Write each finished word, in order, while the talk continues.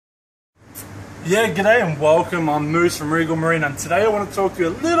Yeah, g'day and welcome. I'm Moose from Regal Marine, and today I want to talk to you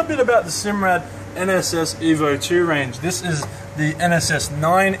a little bit about the Simrad NSS evo2 range. This is the NSS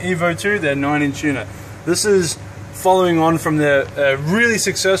 9 evo2, their 9-inch unit. This is following on from their really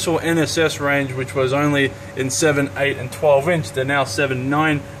successful NSS range, which was only in 7, 8 and 12 inch. They're now 7,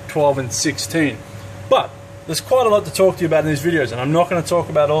 9, 12 and 16. But there's quite a lot to talk to you about in these videos, and I'm not going to talk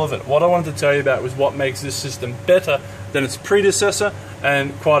about all of it. What I wanted to tell you about was what makes this system better than its predecessor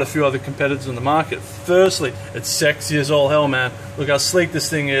and quite a few other competitors in the market. Firstly, it's sexy as all hell, man. Look how sleek this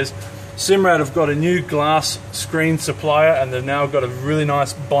thing is. Simrad have got a new glass screen supplier, and they've now got a really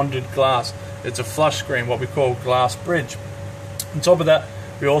nice bonded glass. It's a flush screen, what we call glass bridge. On top of that,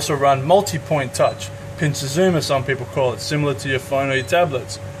 we also run multi-point touch, pinch to zoom as some people call it, similar to your phone or your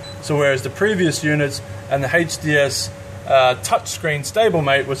tablets. So whereas the previous units and the HDS touchscreen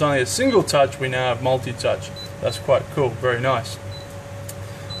stablemate was only a single touch, we now have multi-touch. That's quite cool, very nice.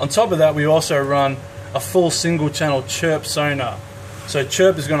 On top of that, we also run a full single channel chirp sonar. So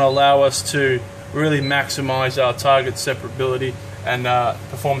chirp is going to allow us to really maximize our target separability and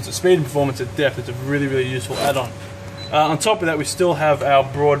performance at speed and performance at depth. It's a really, really useful add-on. On top of that, we still have our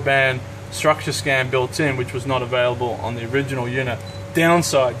broadband structure scan built in, which was not available on the original unit.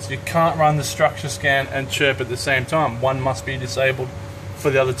 Downsides: you can't run the structure scan and chirp at the same time. One must be disabled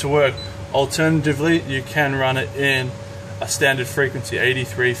for the other to work. Alternatively, you can run it in a standard frequency,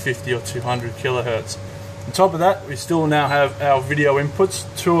 83, 50 or 200 kilohertz. On top of that, we still now have our video inputs,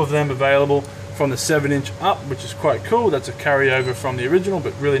 2 of them available from the 7-inch up, which is quite cool. That's a carryover from the original,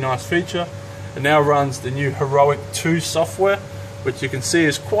 but really nice feature. It now runs the new Heroic 2 software, which you can see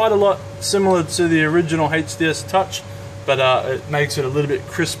is quite a lot similar to the original HDS Touch, but it makes it a little bit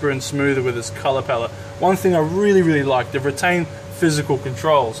crisper and smoother with its color palette. One thing I really liked, they've retained physical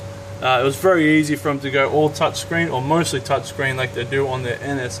controls. It was very easy for them to go all touchscreen, or mostly touchscreen like they do on their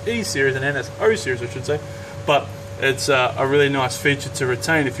NSE series and NSO series, I should say. But it's a really nice feature to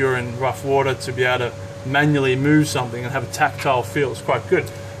retain if you're in rough water, to be able to manually move something and have a tactile feel. It's quite good.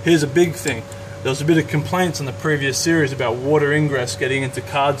 Here's a big thing. There was a bit of complaints on the previous series about water ingress getting into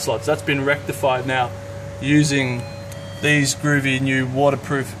card slots. That's been rectified now using these groovy new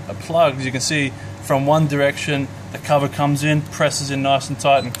waterproof plugs. You can see from one direction the cover comes in, presses in nice and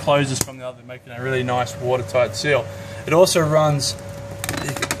tight, and closes from the other, making a really nice watertight seal. It also runs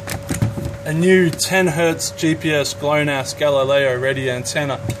a new 10 Hz GPS GLONASS Galileo ready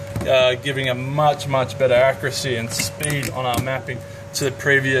antenna, giving a much better accuracy and speed on our mapping to the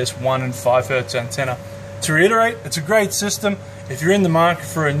previous 1 and 5 Hz antenna. To reiterate, it's a great system. If you're in the market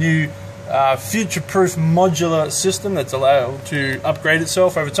for a new future-proof modular system that's allowed to upgrade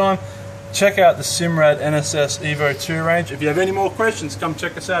itself over time, check out the Simrad NSS evo2 range. If you have any more questions, come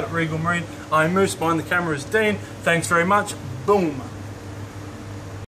check us out at Regal Marine. I'm Moose, behind the camera is Dean. Thanks very much. Boom.